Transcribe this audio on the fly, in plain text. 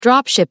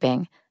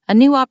Dropshipping, a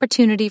new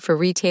opportunity for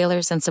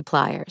retailers and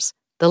suppliers.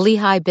 The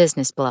Lehigh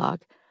Business Blog,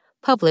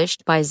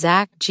 published by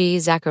Zach G.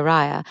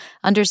 Zachariah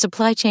under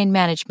Supply Chain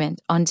Management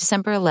on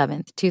December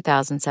 11,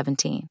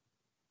 2017.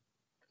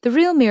 The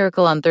real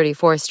miracle on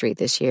 34th Street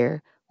this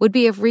year would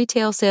be if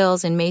retail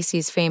sales in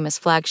Macy's famous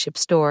flagship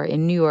store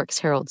in New York's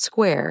Herald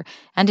Square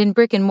and in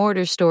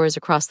brick-and-mortar stores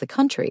across the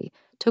country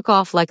took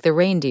off like the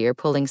reindeer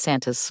pulling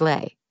Santa's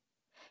sleigh.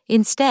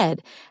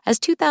 Instead, as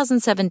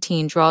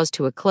 2017 draws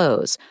to a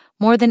close,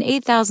 more than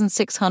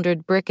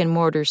 8,600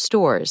 brick-and-mortar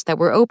stores that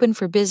were open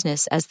for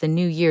business as the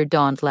new year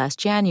dawned last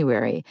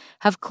January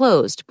have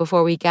closed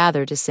before we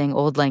gather to sing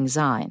Auld Lang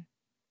Syne.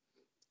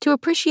 To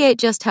appreciate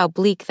just how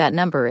bleak that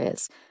number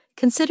is,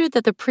 consider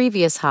that the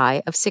previous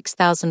high of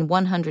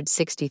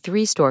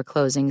 6,163 store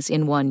closings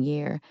in 1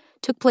 year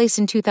took place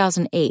in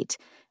 2008,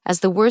 as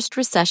the worst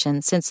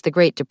recession since the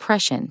Great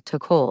Depression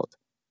took hold.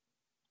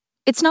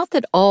 It's not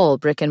that all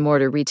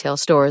brick-and-mortar retail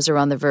stores are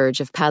on the verge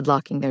of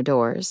padlocking their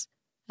doors.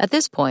 At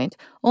this point,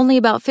 only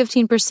about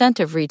 15%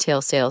 of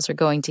retail sales are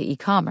going to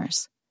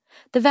e-commerce.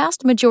 The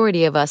vast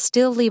majority of us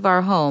still leave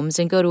our homes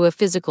and go to a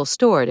physical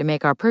store to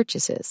make our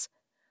purchases.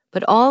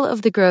 But all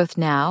of the growth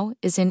now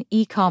is in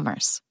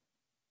e-commerce.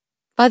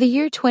 By the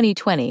year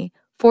 2020,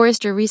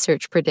 Forrester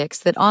Research predicts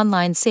that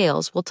online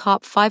sales will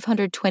top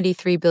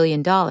 $523 billion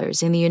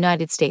in the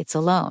United States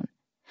alone.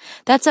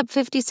 That's up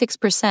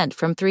 56%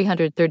 from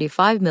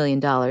 $335 million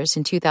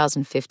in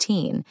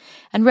 2015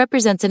 and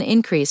represents an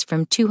increase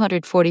from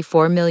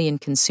 244 million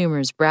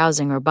consumers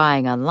browsing or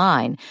buying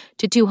online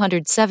to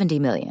 270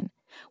 million,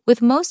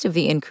 with most of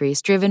the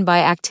increase driven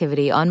by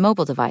activity on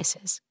mobile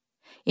devices.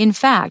 In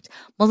fact,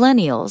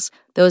 millennials,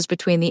 those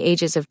between the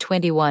ages of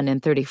 21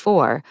 and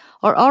 34,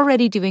 are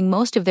already doing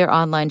most of their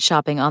online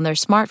shopping on their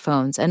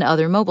smartphones and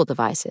other mobile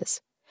devices.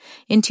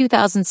 In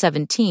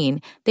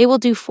 2017, they will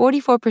do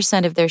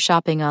 44% of their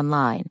shopping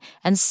online,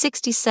 and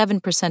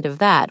 67% of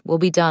that will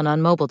be done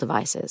on mobile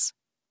devices.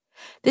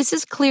 This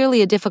is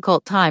clearly a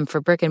difficult time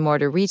for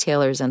brick-and-mortar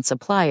retailers and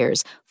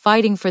suppliers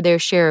fighting for their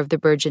share of the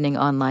burgeoning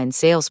online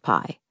sales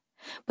pie.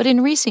 But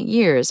in recent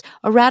years,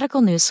 a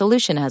radical new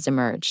solution has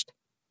emerged.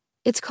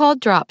 It's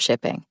called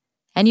dropshipping,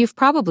 and you've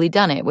probably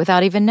done it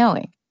without even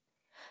knowing.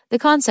 The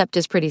concept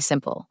is pretty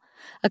simple.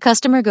 A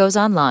customer goes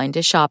online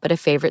to shop at a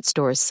favorite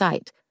store's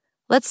site.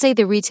 Let's say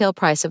the retail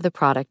price of the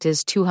product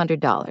is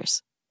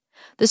 $200.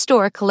 The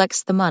store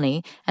collects the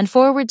money and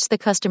forwards the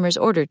customer's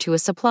order to a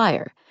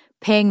supplier,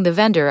 paying the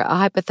vendor a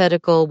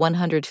hypothetical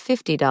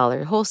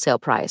 $150 wholesale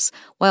price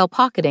while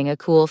pocketing a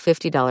cool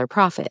 $50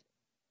 profit.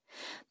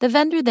 The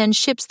vendor then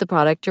ships the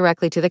product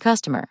directly to the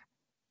customer.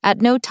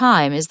 At no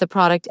time is the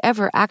product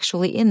ever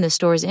actually in the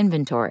store's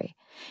inventory,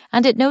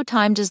 and at no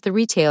time does the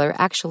retailer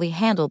actually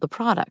handle the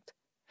product.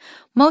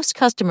 Most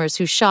customers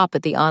who shop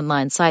at the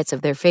online sites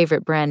of their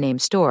favorite brand name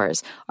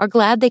stores are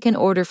glad they can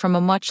order from a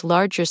much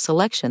larger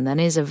selection than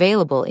is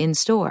available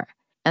in-store,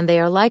 and they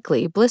are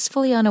likely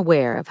blissfully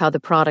unaware of how the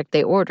product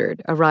they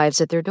ordered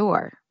arrives at their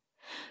door.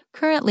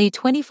 Currently,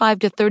 25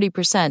 to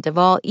 30% of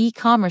all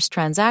e-commerce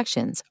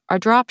transactions are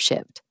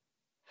drop-shipped.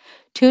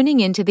 Tuning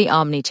into the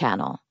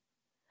omnichannel.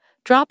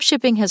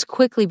 Dropshipping has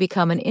quickly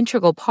become an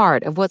integral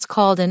part of what's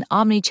called an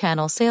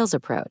omnichannel sales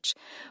approach,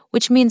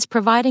 which means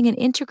providing an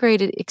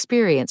integrated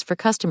experience for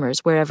customers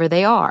wherever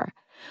they are,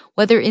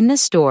 whether in the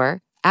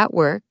store, at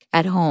work,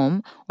 at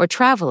home, or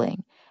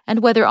traveling,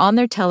 and whether on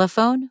their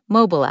telephone,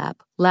 mobile app,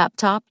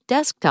 laptop,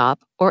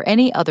 desktop, or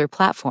any other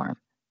platform.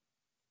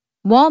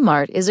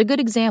 Walmart is a good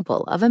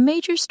example of a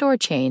major store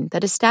chain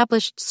that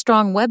established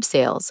strong web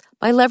sales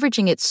by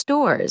leveraging its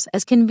stores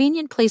as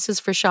convenient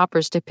places for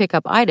shoppers to pick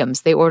up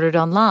items they ordered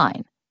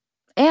online.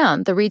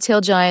 And the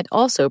retail giant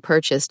also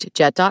purchased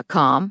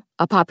Jet.com,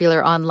 a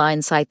popular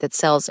online site that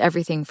sells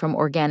everything from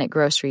organic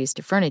groceries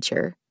to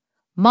furniture,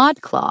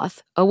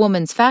 ModCloth, a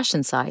woman's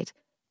fashion site,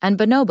 and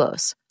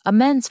Bonobos, a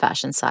men's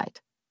fashion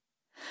site.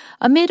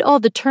 Amid all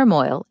the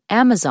turmoil,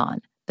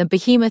 Amazon, the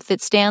behemoth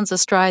that stands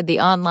astride the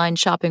online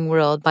shopping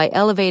world by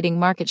elevating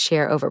market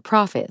share over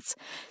profits,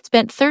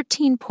 spent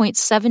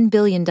 $13.7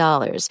 billion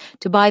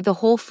to buy the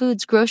Whole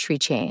Foods grocery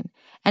chain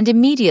and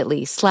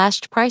immediately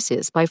slashed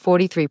prices by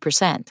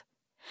 43%.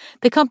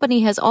 The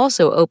company has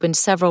also opened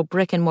several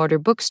brick-and-mortar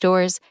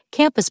bookstores,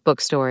 campus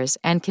bookstores,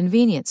 and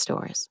convenience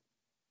stores.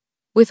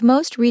 With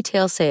most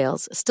retail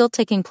sales still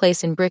taking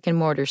place in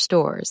brick-and-mortar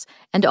stores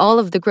and all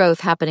of the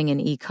growth happening in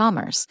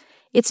e-commerce,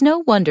 it's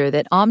no wonder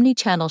that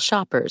omni-channel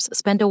shoppers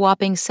spend a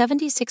whopping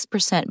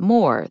 76%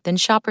 more than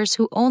shoppers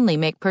who only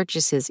make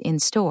purchases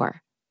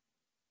in-store.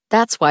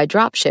 That's why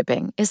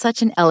dropshipping is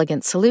such an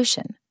elegant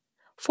solution.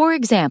 For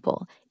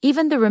example,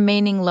 even the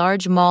remaining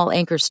large mall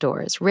anchor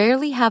stores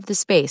rarely have the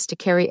space to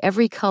carry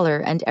every color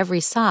and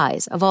every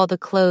size of all the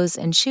clothes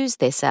and shoes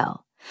they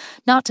sell,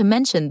 not to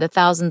mention the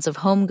thousands of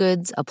home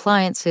goods,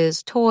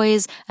 appliances,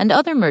 toys, and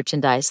other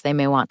merchandise they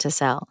may want to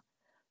sell.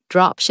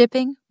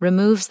 Dropshipping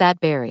removes that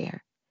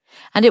barrier.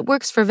 And it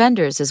works for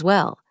vendors as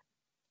well.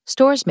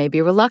 Stores may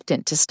be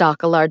reluctant to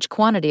stock a large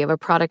quantity of a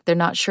product they're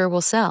not sure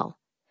will sell.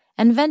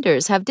 and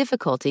vendors have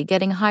difficulty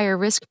getting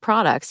higher-risk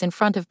products in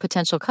front of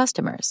potential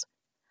customers.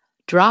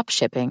 Drop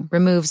shipping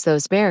removes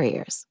those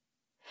barriers.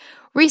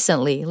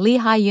 Recently,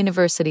 Lehigh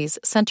University's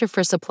Center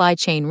for Supply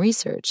Chain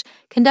Research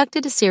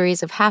conducted a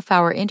series of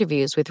half-hour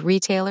interviews with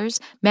retailers,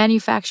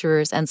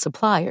 manufacturers, and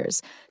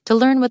suppliers to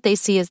learn what they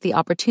see as the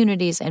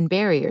opportunities and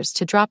barriers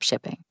to drop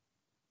shipping.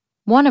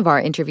 One of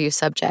our interview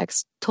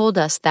subjects told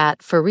us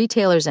that, for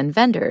retailers and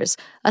vendors,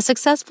 a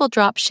successful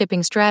drop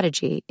shipping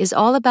strategy is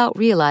all about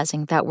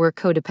realizing that we're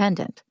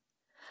codependent.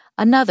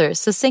 Another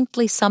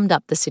succinctly summed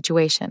up the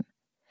situation.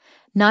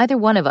 Neither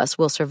one of us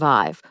will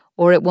survive,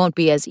 or it won't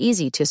be as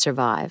easy to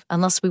survive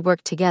unless we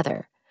work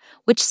together,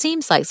 which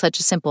seems like such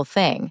a simple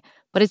thing,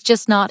 but it's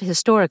just not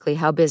historically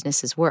how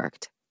businesses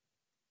worked.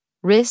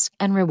 Risk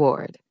and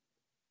reward.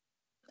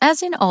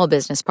 As in all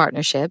business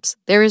partnerships,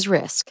 there is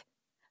risk.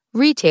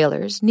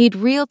 Retailers need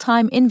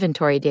real-time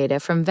inventory data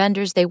from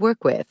vendors they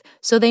work with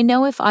so they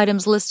know if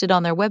items listed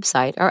on their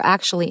website are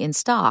actually in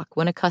stock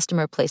when a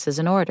customer places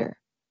an order.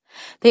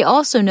 They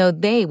also know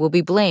they will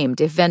be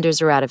blamed if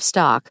vendors are out of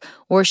stock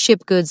or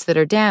ship goods that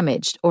are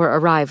damaged or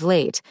arrive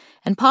late,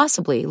 and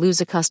possibly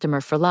lose a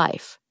customer for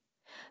life.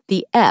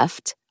 The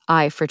EFT,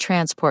 I for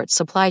Transport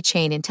Supply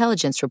Chain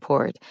Intelligence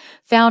Report,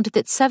 found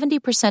that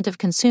 70% of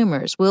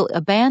consumers will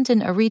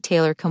abandon a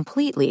retailer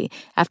completely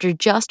after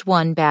just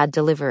one bad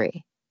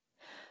delivery.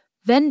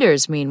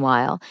 Vendors,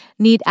 meanwhile,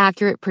 need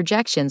accurate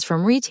projections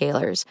from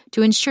retailers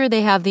to ensure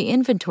they have the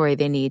inventory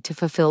they need to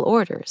fulfill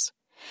orders.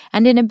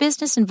 And in a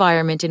business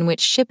environment in which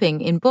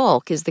shipping in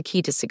bulk is the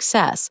key to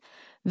success,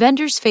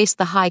 vendors face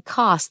the high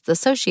costs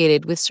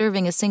associated with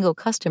serving a single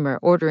customer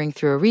ordering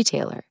through a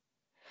retailer.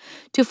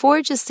 To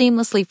forge a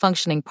seamlessly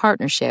functioning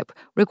partnership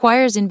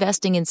requires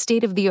investing in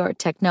state-of-the-art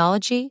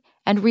technology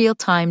and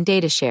real-time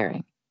data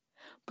sharing.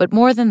 But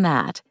more than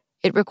that,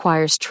 it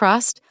requires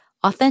trust,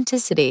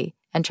 authenticity,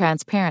 and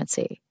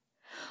transparency.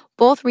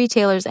 Both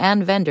retailers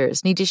and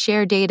vendors need to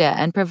share data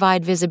and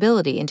provide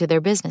visibility into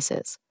their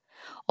businesses.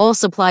 All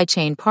supply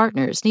chain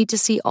partners need to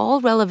see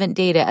all relevant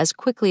data as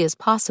quickly as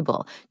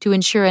possible to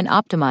ensure an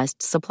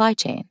optimized supply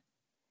chain.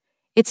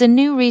 It's a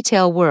new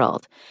retail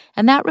world,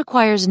 and that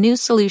requires new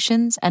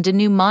solutions and a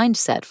new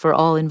mindset for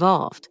all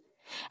involved.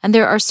 And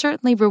there are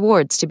certainly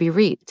rewards to be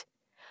reaped.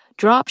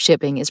 Drop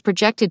shipping is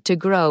projected to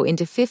grow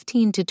into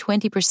 15 to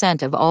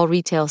 20% of all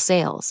retail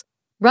sales,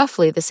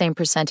 roughly the same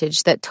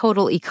percentage that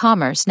total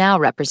e-commerce now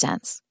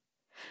represents.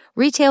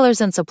 Retailers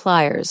and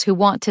suppliers who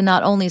want to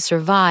not only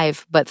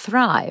survive but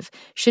thrive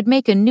should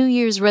make a New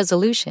Year's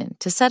resolution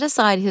to set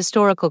aside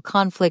historical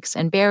conflicts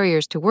and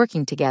barriers to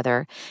working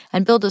together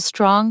and build a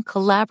strong,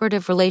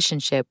 collaborative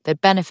relationship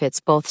that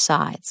benefits both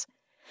sides.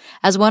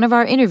 As one of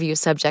our interview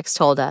subjects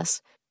told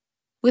us,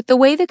 with the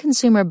way the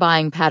consumer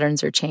buying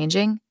patterns are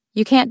changing,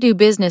 you can't do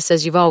business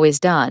as you've always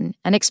done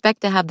and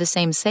expect to have the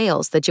same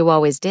sales that you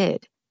always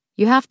did.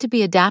 You have to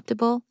be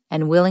adaptable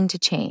and willing to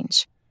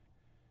change.